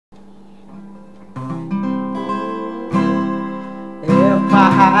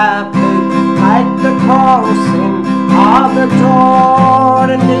have to make the crossing of the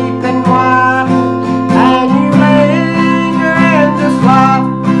Jordan deep and wide, and you linger in this life,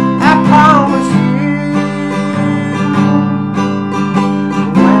 I promise you.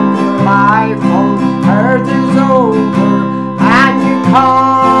 When your life on earth is over and you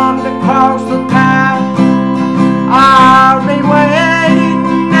come to cross the path, I'll be waiting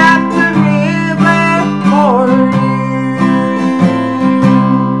at the river for you.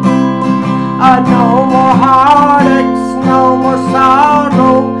 No more heartaches, no more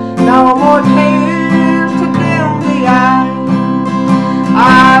sorrow, no more tears to dim the eye.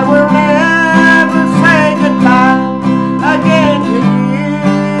 I will never say goodbye again to you.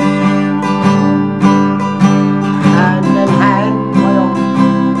 Hand in hand we'll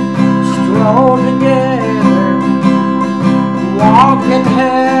stroll together, walking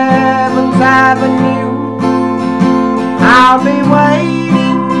heaven's avenue. I'll be waiting